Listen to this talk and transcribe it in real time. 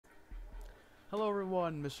Hello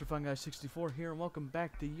everyone, Mr. Fungi64 here, and welcome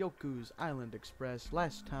back to Yoku's Island Express.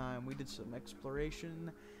 Last time we did some exploration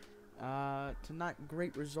to not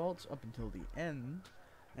great results up until the end.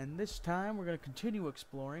 And this time we're going to continue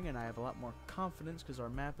exploring, and I have a lot more confidence because our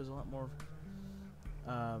map is a lot more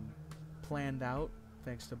planned out,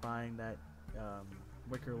 thanks to buying that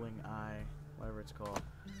Wickerling Eye, whatever it's called.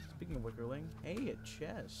 Speaking of Wickerling, hey, a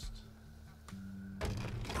chest.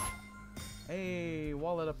 Hey,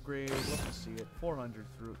 wallet upgrade. Love to see it. 400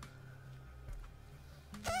 fruit.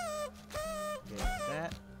 Get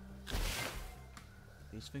that.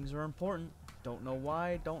 These things are important. Don't know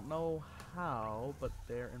why, don't know how, but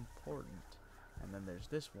they're important. And then there's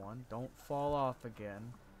this one. Don't fall off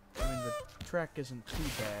again. I mean, the trek isn't too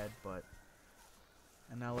bad, but...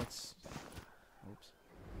 And now let's... Oops.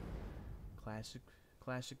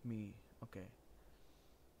 Classic me. Okay.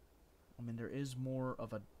 I mean, there is more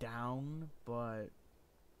of a down, but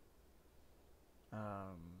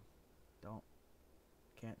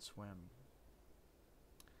can't swim.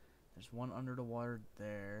 There's one under the water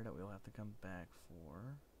there that we'll have to come back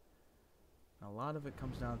for. And a lot of it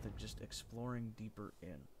comes down to just exploring deeper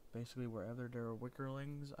in. Basically, wherever there are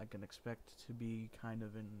wickerlings, I can expect to be kind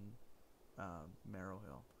of in Marrow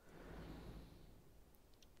Hill.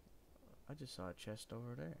 I just saw a chest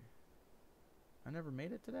over there. I never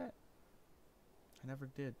made it to that. I never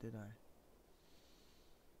did I?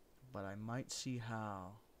 But I might see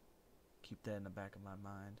how. Keep that in the back of my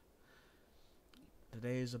mind.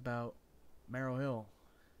 Today is about Marrow Hill,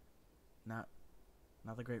 not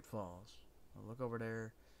the Great Falls. I'll look over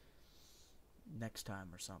there next time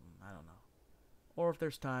or something. I don't know. Or if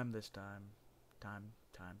there's time this time. Time.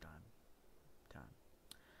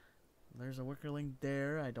 There's a wickerling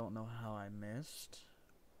there. I don't know how I missed.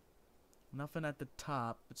 Nothing at the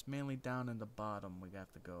top. It's mainly down in the bottom we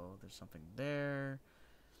got to go. There's something there.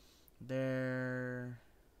 There.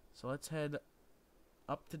 So let's head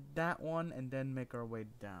up to that one and then make our way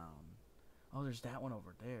down. Oh, there's that one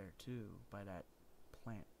over there too, by that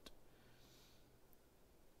plant.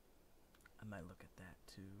 I might look at that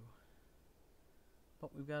too.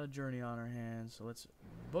 But we've got a journey on our hands, so let's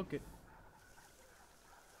book it.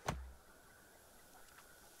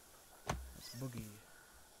 Let's boogie.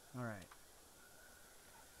 Alright.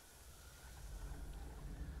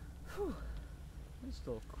 Whew. This is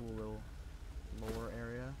still a cool little lower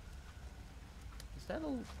area.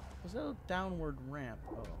 Was that a downward ramp?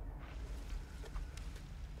 Oh.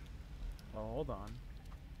 Oh, hold on.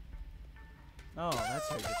 Oh, that's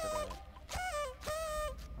how you get to that.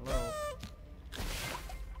 Hello.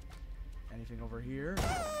 Anything over here?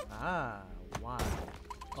 Ah, wow.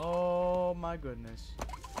 Oh my goodness.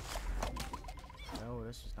 No,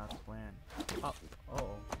 this is not the plan. Up.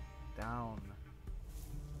 Oh, down.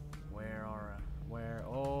 Where?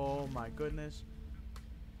 Oh my goodness.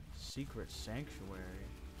 Secret sanctuary.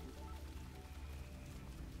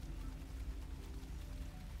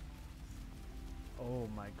 Oh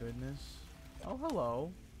my goodness. Oh,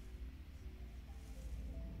 hello.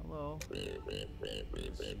 Hello. This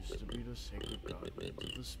used to be the sacred garden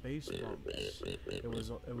of the space monks. It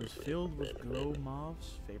was filled with glow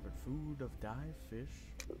moths, favorite food of dive fish.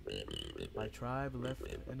 My tribe left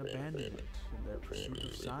and abandoned it in their pursuit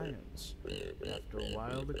of science. After a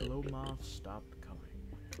while, the glow moths stopped coming.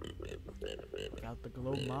 Without the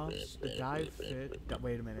glow moths, the dive fish.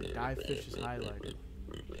 Wait a minute, dive fish is highlighted.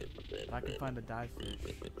 If I can find a dive fish,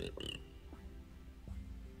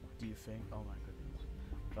 do you think? Oh my goodness.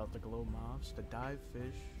 Without the glow moths, the dive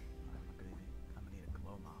fish. I'm gonna need a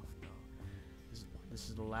glow moth though. This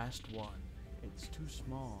is the last one. It's too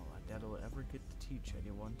small. I doubt I'll ever get to teach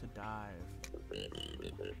anyone to dive.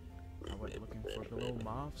 I went looking for glow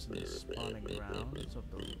moths in the spawning grounds of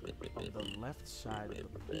the left side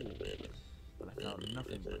of the pool, but I found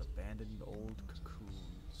nothing but abandoned old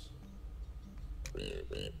cocoons.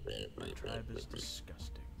 My tribe is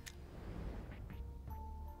disgusting.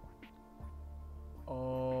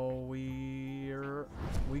 Oh,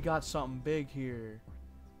 we got something big here.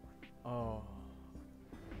 Oh.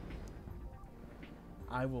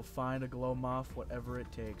 I will find a glow moth, whatever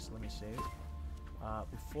it takes. Let me save.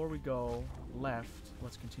 Before we go left,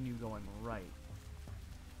 let's continue going right.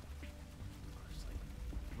 There's like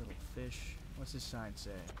little fish. What's this sign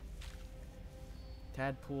say?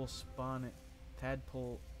 Tadpole spawning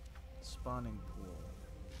pool.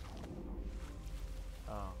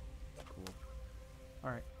 Oh, cool.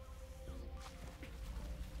 Alright.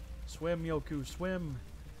 Swim, Yoku, swim!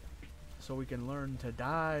 So we can learn to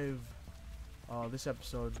dive. Oh, this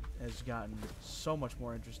episode has gotten so much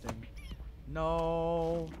more interesting.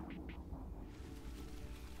 No!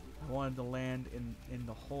 I wanted to land in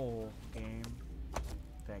the whole game.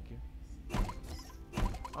 Thank you.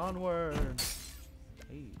 Onward!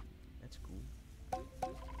 Hey, that's cool.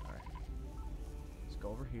 Alright. Let's go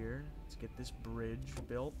over here. Let's get this bridge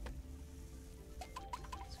built.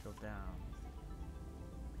 Let's go down.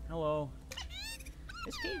 Hello.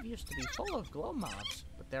 This cave used to be full of glow mobs,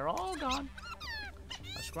 but they're all gone.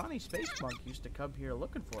 A scrawny space monk used to come here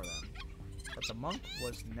looking for them, but the monk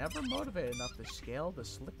was never motivated enough to scale the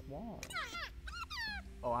slick walls.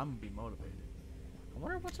 Oh, I'm gonna be motivated. I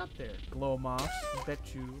wonder what's up there. Glow moths,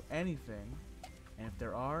 bet you anything. And if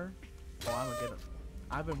there are, oh, I'm gonna get them.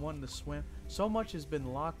 I've been wanting to swim. So much has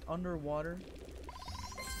been locked underwater.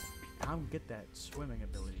 I'm gonna get that swimming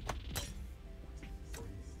ability.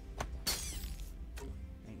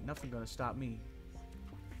 Ain't nothing gonna stop me.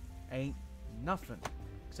 Ain't nothing.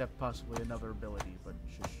 Except possibly another ability, but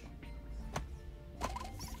shush.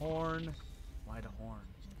 Horn. Why the horn?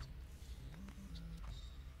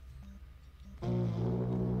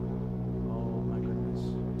 Oh my goodness.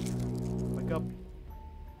 Wake up.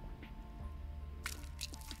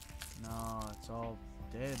 No, it's all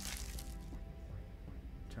dead.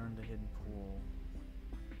 Turn to hidden pool.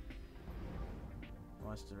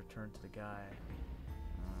 Wants to return to the guy.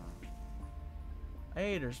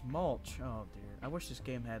 Hey, there's mulch. Oh dear. I wish this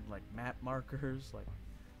game had like map markers, like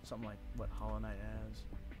something like what Hollow Knight has.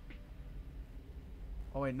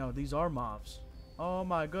 Oh wait, no, these are mobs. Oh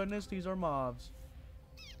my goodness, these are mobs.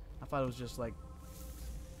 I thought it was just like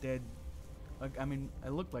dead. Like, I mean,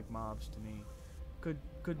 it looked like mobs to me.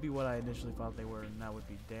 Could be what I initially thought they were, and that would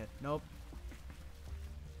be dead. Nope.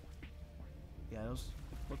 Yeah, those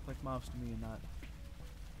look like mobs to me, and not.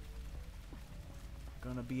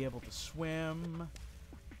 Gonna be able to swim.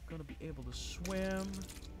 Gonna be able to swim.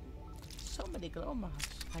 So many glow mobs.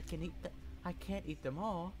 I can't eat them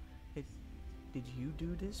all. Did you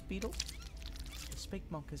do this, Beetle? The Spake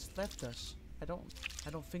Monk has left us. I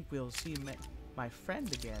don't think we'll see my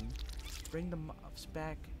friend again. Bring the moths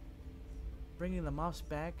back. Bringing the moths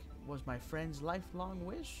back was my friend's lifelong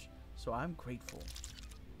wish, so I'm grateful.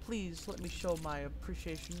 Please let me show my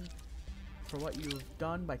appreciation for what you've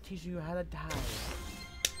done by teaching you how to dive.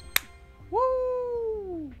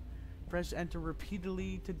 Woo! Press enter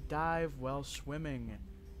repeatedly to dive while swimming.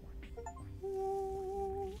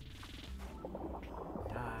 Woo!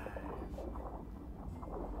 Dive.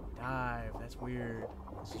 Dive. That's weird.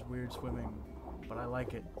 This is weird swimming, but I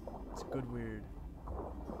like it. It's good weird.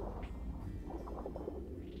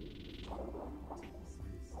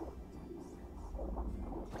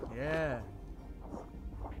 Yeah.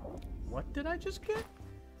 What did I just get?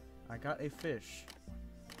 I got a fish.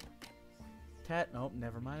 Nope,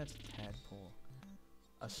 never mind. It's a tadpole.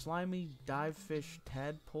 A slimy dive fish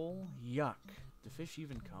tadpole? Yuck. Do fish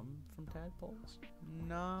even come from tadpoles?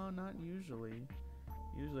 No, not usually.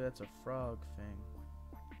 Usually that's a frog thing,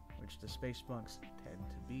 which the space monks tend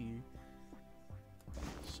to be.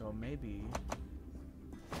 So maybe.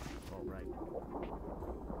 Oh, right.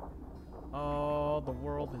 Oh, the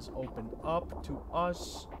world has opened up to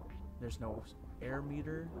us. There's no air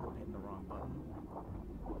meter. I'm hitting the wrong button.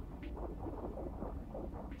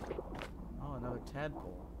 Oh, another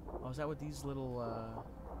tadpole. Oh, is that what these little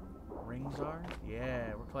rings are?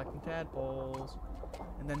 Yeah, we're collecting tadpoles.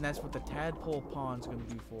 And then that's what the tadpole pond's gonna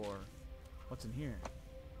be for. What's in here?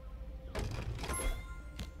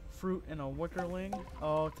 Fruit and a wickerling.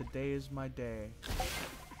 Oh, today is my day.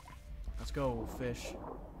 Let's go, fish.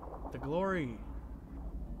 The glory.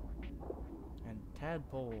 And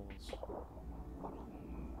tadpoles.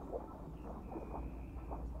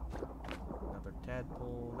 Another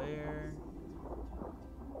tadpole there.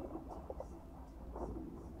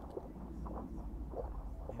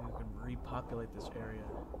 Maybe we can repopulate this area.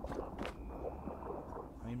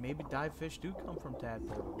 I mean, maybe dive fish do come from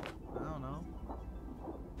tadpoles. I don't know.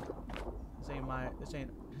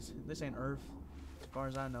 This ain't Earth, as far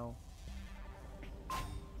as I know.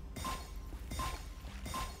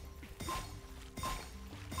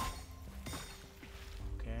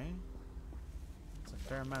 Okay. That's a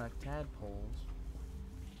fair amount of tadpoles.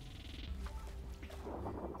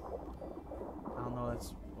 I don't know,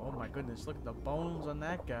 that's... Oh my goodness, look at the bones on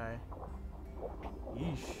that guy.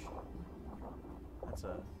 Yeesh. That's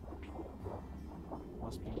a...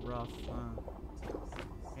 Must be rough, huh?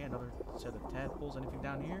 Hey, another set of tadpoles. Anything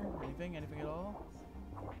down here? Anything? Anything at all?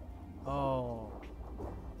 Oh.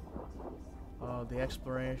 Oh, the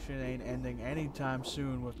exploration ain't ending anytime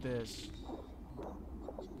soon with this.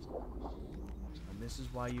 And this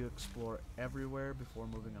is why you explore everywhere before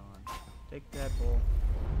moving on. Take tadpole.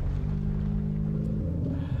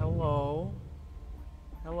 Hello.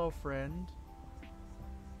 Hello, friend.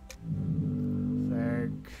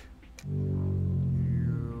 Thank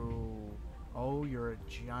you. Oh, you're a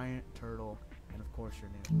giant turtle. And of course your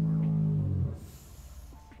name's Myrtle.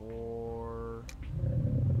 For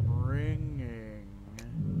bringing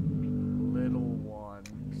little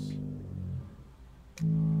ones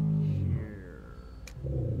here.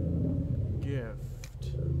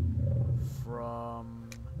 Gift from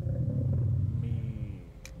me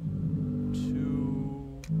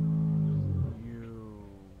to you.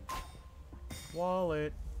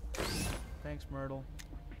 Wallet. Thanks, Myrtle.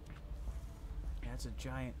 That's a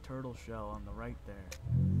giant turtle shell on the right there.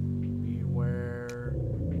 Beware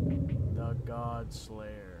the God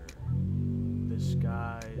Slayer,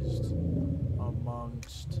 disguised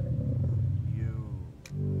amongst you.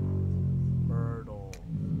 Myrtle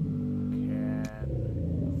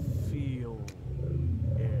can feel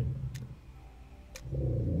it.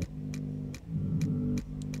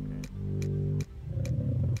 Okay.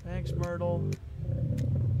 Thanks, Myrtle.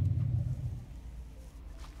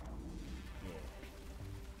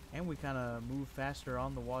 And we kind of move faster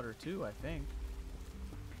on the water too, I think.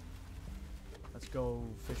 Let's go,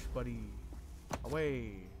 fish buddy.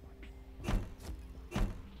 Away.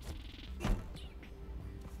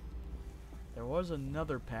 There was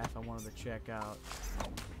another path I wanted to check out.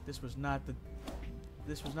 This was not the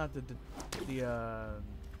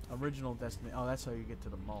original destiny. Oh, that's how you get to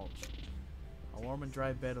the mulch. A warm and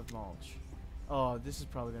dry bed of mulch. Oh, this is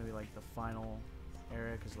probably gonna be like the final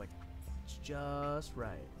area, cause like it's just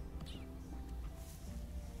right.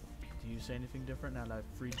 Do you say anything different now that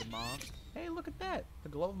I've freed the mobs? Hey, look at that! The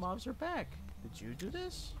glow mobs are back. Did you do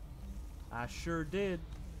this? I sure did.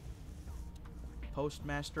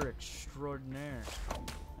 Postmaster extraordinaire.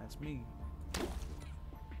 That's me.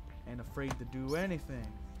 Ain't afraid to do anything.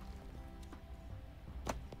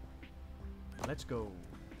 Let's go.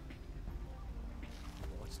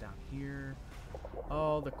 What's down here?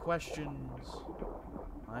 Oh, the questions. Oh,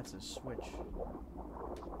 that's a switch.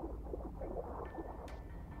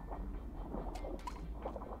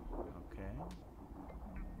 Okay.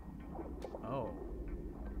 Oh.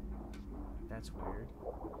 That's weird.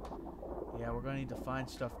 Yeah, we're gonna need to find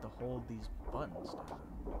stuff to hold these buttons down.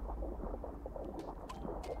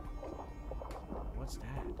 What's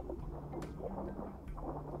that?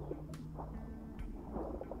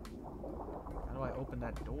 How do I open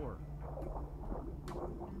that door?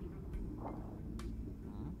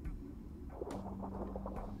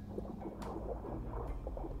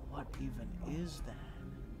 What even is that?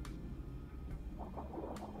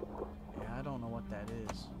 Yeah, I don't know what that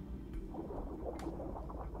is.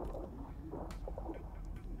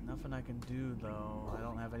 Nothing I can do, though. I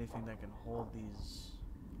don't have anything that can hold these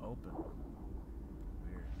open.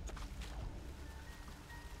 Weird.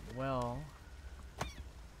 Well,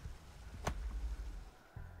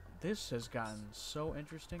 this has gotten so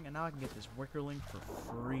interesting, and now I can get this Wickerling for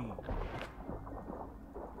free.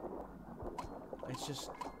 It's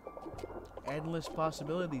just endless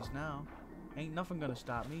possibilities now. Ain't nothing gonna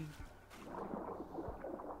stop me.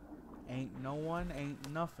 Ain't no one, ain't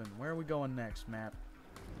nothing. Where are we going next, map?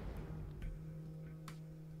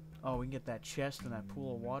 Oh, we can get that chest and that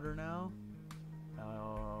pool of water now?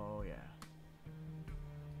 Oh, yeah.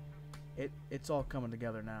 It's all coming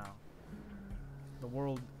together now. The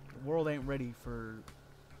world ain't ready for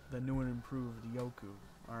the new and improved Yoku,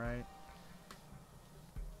 alright?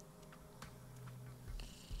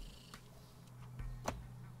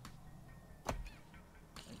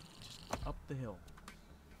 Just up the hill.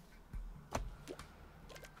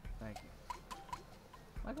 Thank you.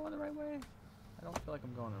 Am I going the right way? I don't feel like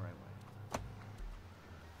I'm going the right way.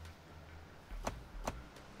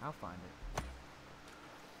 I'll find it.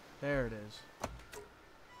 There it is.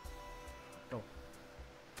 Go.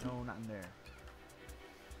 No, not in there.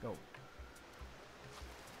 Go.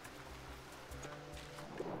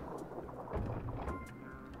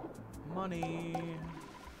 Money.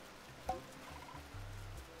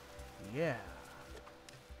 Yeah.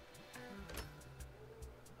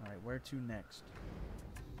 Alright, where to next?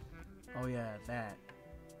 Oh yeah, that.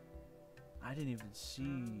 I didn't even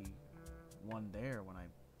see one there when I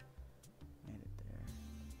made it there.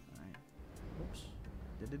 Alright. Oops.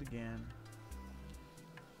 Did it again.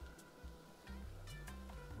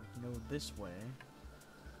 We can go this way.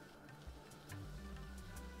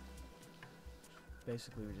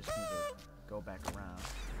 Basically, we just need to go back around.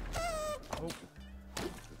 Oh.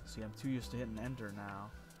 See, I'm too used to hitting enter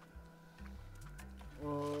now.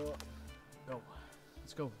 Go.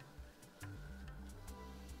 Let's go.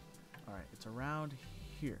 Alright, it's around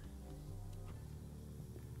here.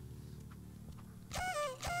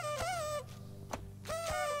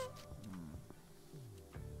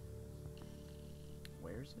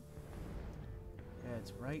 Yeah,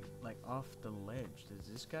 it's right, like, off the ledge. Does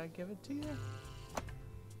this guy give it to you?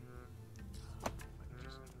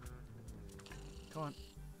 Come on.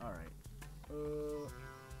 Alright.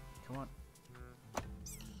 Come on.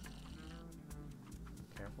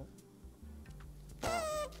 Careful.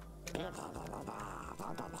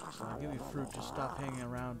 So I'll give you fruit. Just stop hanging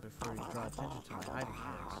around before you draw attention to my hiding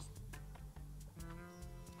place.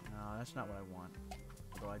 No, that's not what I want.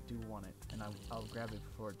 Although I do want it, and I'll grab it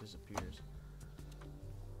before it disappears.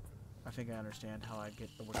 I think I understand how I get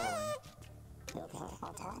the whistling.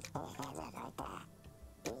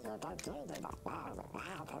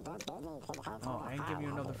 Oh, I ain't giving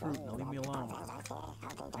you another fruit. Now leave me alone.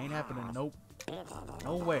 Ain't happening. Nope.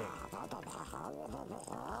 No way.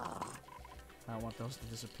 I don't want those to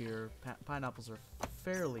disappear. Pineapples are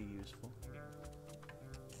fairly useful.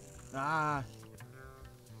 Ah!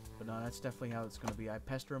 But no, that's definitely how it's going to be. I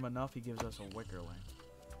pester him enough, he gives us a wickerling.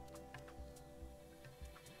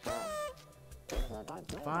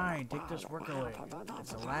 Fine, take this wickerling.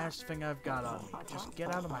 It's the last thing I've got on me. Just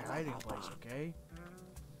get out of my hiding place, okay?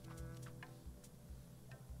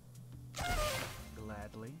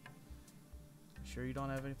 Gladly. Sure you don't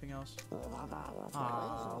have anything else?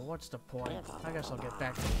 Ah, what's the point? I guess I'll get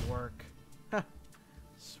back to work.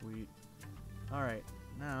 Sweet. Alright,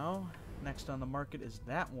 now, next on the market is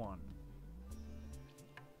that one.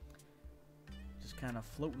 Just kind of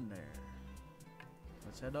floating there.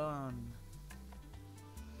 Let's head on.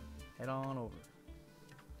 Head on over.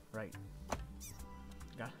 Right.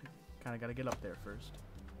 Kind of got to get up there first.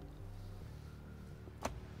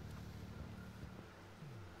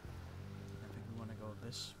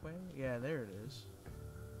 This way? Yeah, there it is.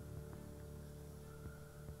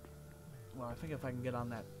 Well, I think if I can get on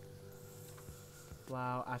that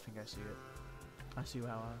flower, I think I see it. I see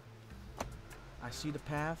how I see the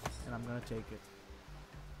path, and I'm gonna take it.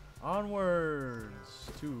 Onwards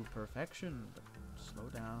to perfection. Slow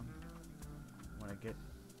down. When I get...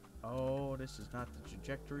 Oh, this is not the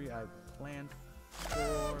trajectory I planned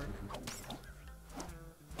for.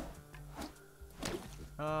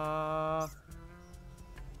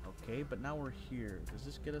 Okay, but now we're here. Does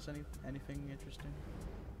this get us anything interesting?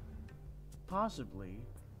 Possibly.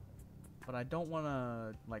 But I don't want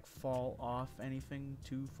to, like, fall off anything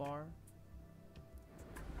too far.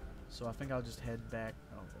 So I think I'll just head back.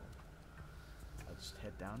 Oh, I'll just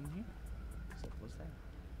head down in here. Simple as that.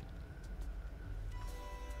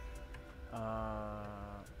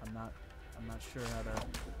 I'm not sure how to...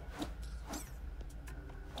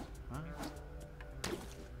 Huh?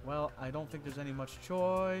 Well, I don't think there's any much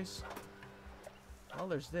choice. Well,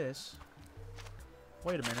 there's this.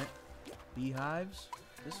 Wait a minute. Beehives?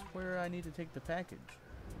 This is where I need to take the package.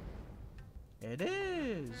 It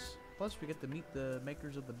is! Plus, we get to meet the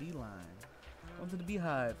makers of the beeline. Welcome to the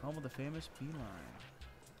beehive, home of the famous beeline.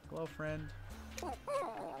 Hello, friend.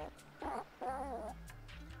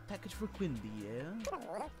 Package for Quimby, yeah?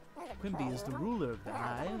 Quimby is the ruler of the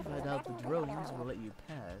hive. I doubt the drones will let you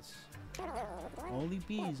pass. Only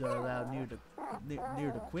bees are allowed near the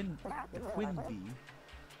Quimby.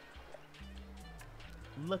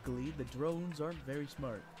 Luckily, the drones aren't very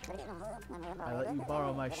smart. I let you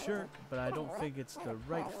borrow my shirt, but I don't think it's the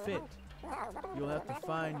right fit. You'll have to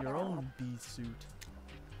find your own bee suit.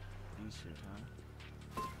 Bee suit, huh?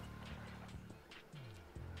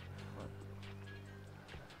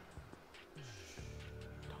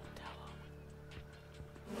 Don't tell him.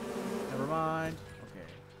 Never mind. Okay.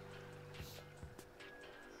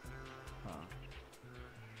 Huh.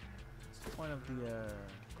 What's the point of the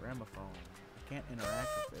gramophone? Can't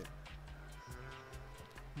interact with it.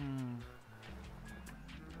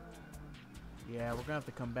 Yeah, we're gonna have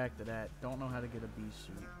to come back to that. Don't know how to get a bee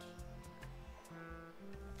suit.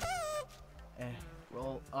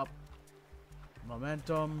 Roll up.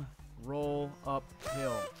 Momentum. Roll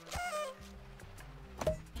uphill.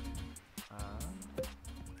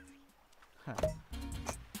 Let's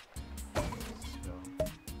go.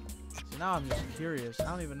 So now I'm just curious. I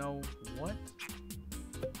don't even know what.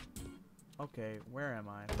 Okay, where am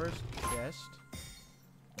I? First chest.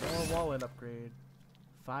 More wallet upgrade.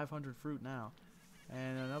 500 fruit now.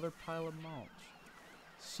 And another pile of mulch.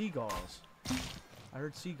 Seagulls. I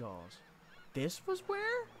heard seagulls. This was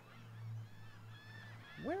where?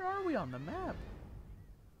 Where are we on the map?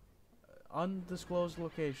 Undisclosed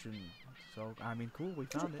location. So, I mean, cool, we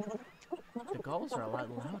found it. The gulls are a lot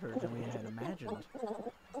louder than we had imagined.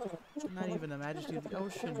 Not even the majesty of the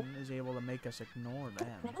ocean is able to make us ignore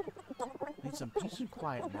them. Need some peace and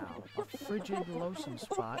quiet now. A frigid, lonesome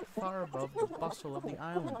spot far above the bustle of the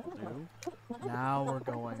island will do. Now we're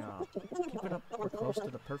going up. Keep it up. We're close to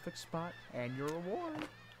the perfect spot and your reward.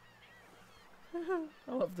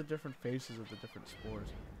 I love the different faces of the different spores.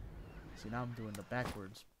 See, now I'm doing the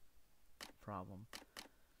backwards problem.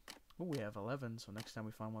 Oh, we have 11, so next time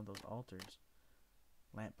we find one of those altars.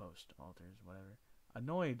 Lamppost altars, whatever.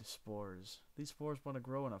 Annoyed spores. These spores want to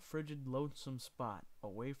grow in a frigid, lonesome spot,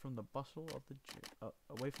 away from the bustle of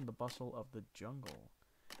the jungle.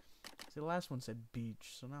 See, the last one said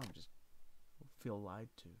beach, so now I'm just feel lied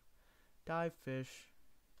to. Dive fish.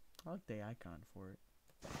 I like the icon for it.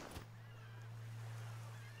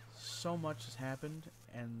 So much has happened,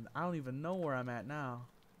 and I don't even know where I'm at now.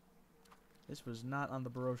 This was not on the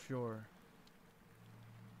brochure.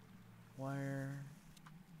 Where?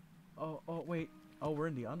 Oh, wait. Oh, we're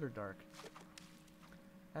in the Underdark.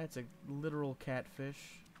 That's a literal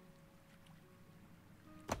catfish.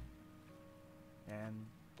 And,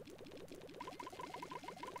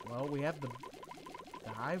 well, we have the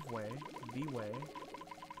hive way, the way.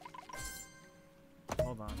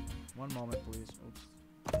 Hold on. One moment, please. Oops.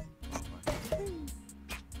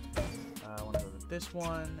 I want to go to this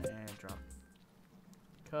one and drop.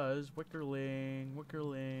 Because Wickerling.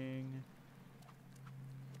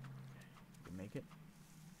 You make it.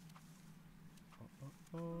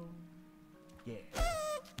 Yeah.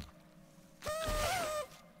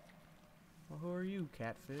 Well, who are you,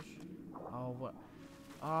 catfish? Oh, what?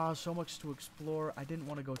 Ah, so much to explore. I didn't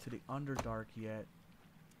want to go to the Underdark yet.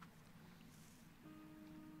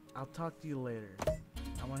 I'll talk to you later.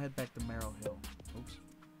 I want to head back to Marrow Hill. Oops.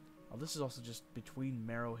 Oh, this is also just between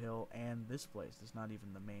Marrow Hill and this place. It's not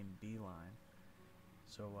even the main beeline.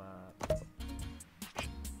 So,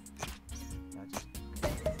 that's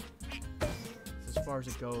as far as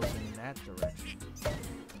it goes in that direction.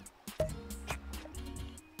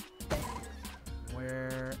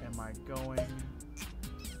 Where am I going?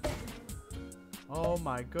 Oh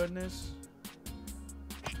my goodness.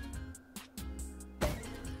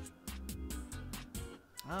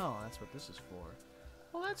 Oh, that's what this is for.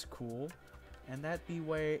 Well, that's cool. And that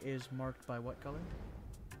B-way is marked by what color?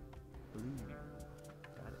 Blue.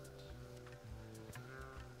 Got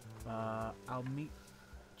it. I'll meet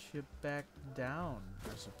you back down,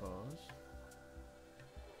 I suppose.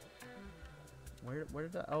 Where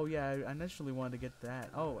did I... Oh, yeah, I initially wanted to get that.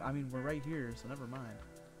 Oh, I mean, we're right here, so never mind.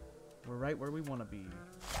 We're right where we want to be.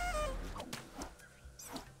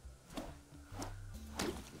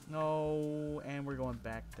 No, and we're going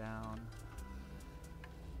back down.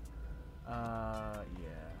 Yeah.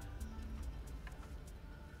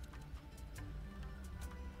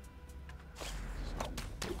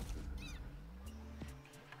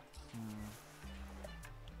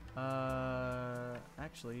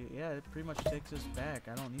 Actually, yeah, it pretty much takes us back.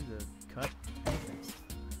 I don't need to cut anything.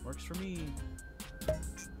 Works for me.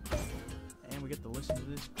 And we get to listen to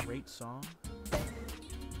this great song. Because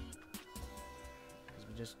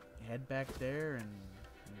we just head back there and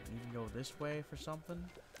even go this way for something.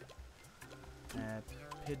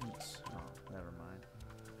 Piddance. Oh, never mind.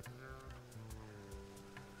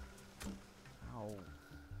 Ow.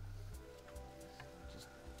 Just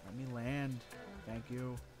let me land. Thank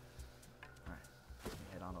you. Alright.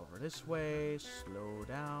 Head on over this way. Slow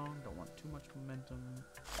down. Don't want too much momentum.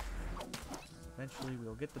 Eventually,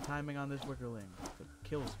 we'll get the timing on this Wickerling. If it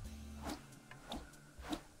kills me.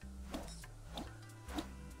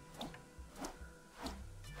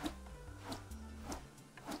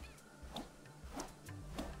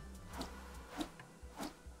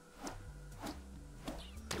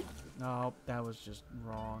 No, that was just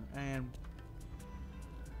wrong. And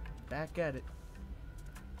back at it.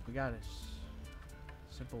 We got it.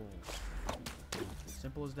 Simple.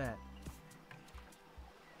 Simple as that.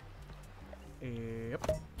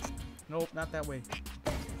 Yep. Nope, not that way.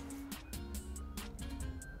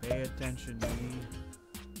 Pay attention, me.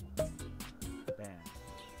 Bam.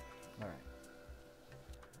 Alright.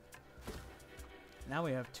 Now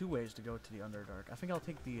we have two ways to go to the Underdark. I think I'll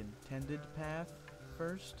take the intended path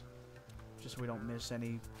first. Just so we don't miss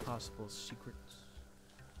any possible secrets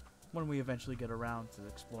when we eventually get around to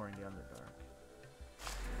exploring the Underdark.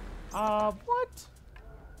 What?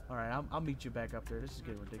 Alright, I'll meet you back up there. This is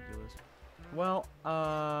getting ridiculous. Well,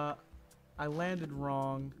 I landed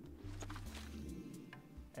wrong.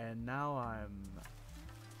 And now I'm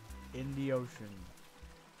in the ocean.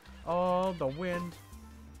 Oh, the wind.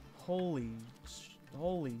 Holy,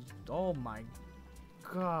 oh my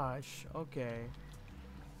gosh. Okay.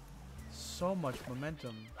 So much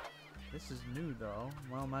momentum. This is new though.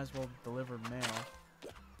 Well, might as well deliver mail.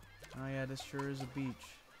 Oh yeah, this sure is a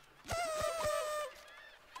beach.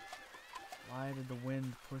 Why did the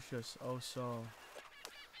wind push us oh so?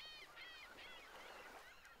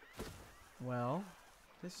 Well,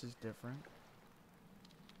 this is different.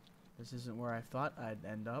 This isn't where I thought I'd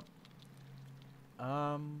end up.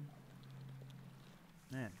 Man.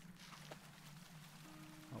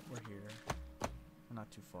 Oh, we're here. We're not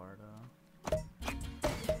too far, though.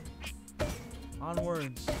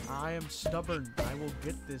 Onwards. I am stubborn. I will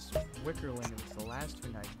get this wickerling. It's the last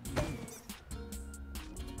thing I need.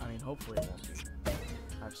 I mean, hopefully it won't be.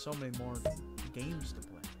 I have so many more games to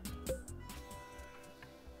play.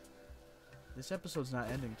 This episode's not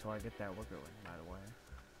ending until I get that wickerling, by the way.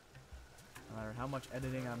 No matter how much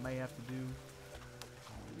editing I may have to do.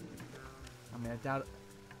 I mean, I doubt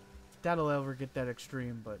I'll ever get that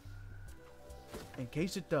extreme, but in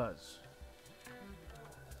case it does,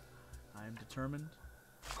 I am determined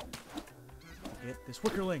to get this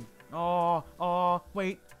wickerling. Oh,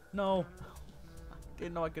 wait, no. I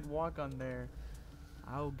didn't know I could walk on there.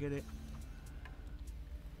 I'll get it.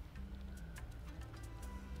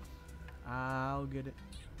 I'll get it.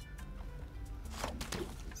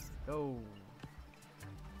 Go.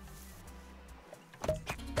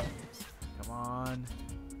 Come on.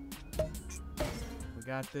 We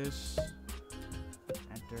got this.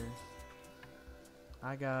 Enter.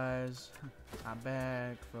 Hi guys. I'm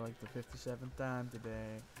back for like the 57th time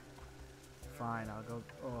today. Fine, I'll go.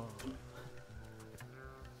 Oh.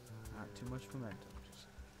 Not too much momentum. Just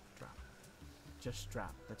drop. Just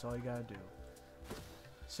drop. That's all you gotta do.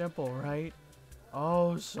 Simple, right?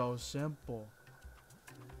 Oh, so simple.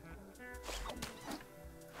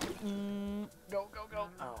 Go, go, go.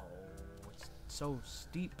 Oh, it's so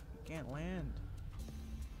steep. You can't land.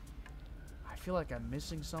 I feel like I'm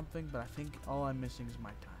missing something, but I think all I'm missing is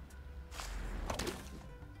my time.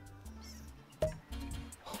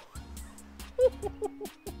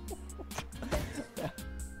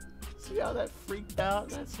 See how that freaked out?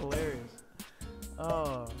 That's hilarious.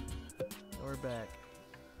 Oh, we're back.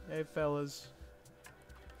 Hey, fellas.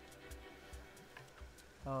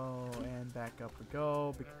 Oh, and back up we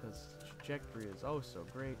go because the trajectory is oh so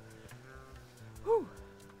great. Whew.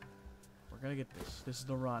 We're gonna get this. This is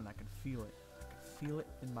the run. I can feel it. I can feel it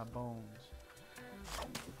in my bones.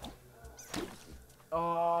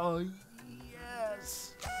 Oh,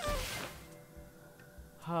 yes!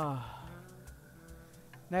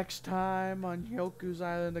 Next time on Yoku's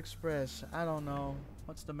Island Express. I don't know.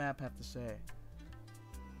 What's the map have to say?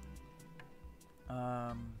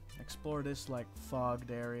 Explore this like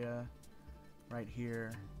fogged area right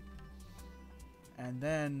here. And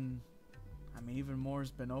then, I mean, even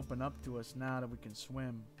more's been opened up to us now that we can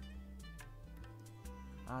swim.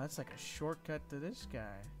 Ah, that's like a shortcut to this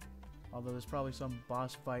guy. Although there's probably some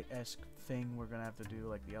boss fight-esque thing we're gonna have to do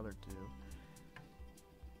like the other two.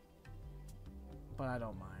 But I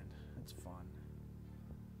don't mind. It's fun.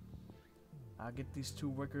 I'll get these 2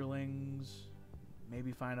 wickerlings.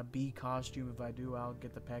 Maybe find a bee costume. If I do, I'll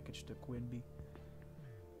get the package to Quinby.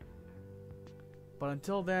 But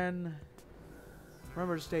until then,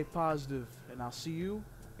 remember to stay positive, and I'll see you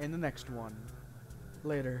in the next one.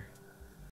 Later.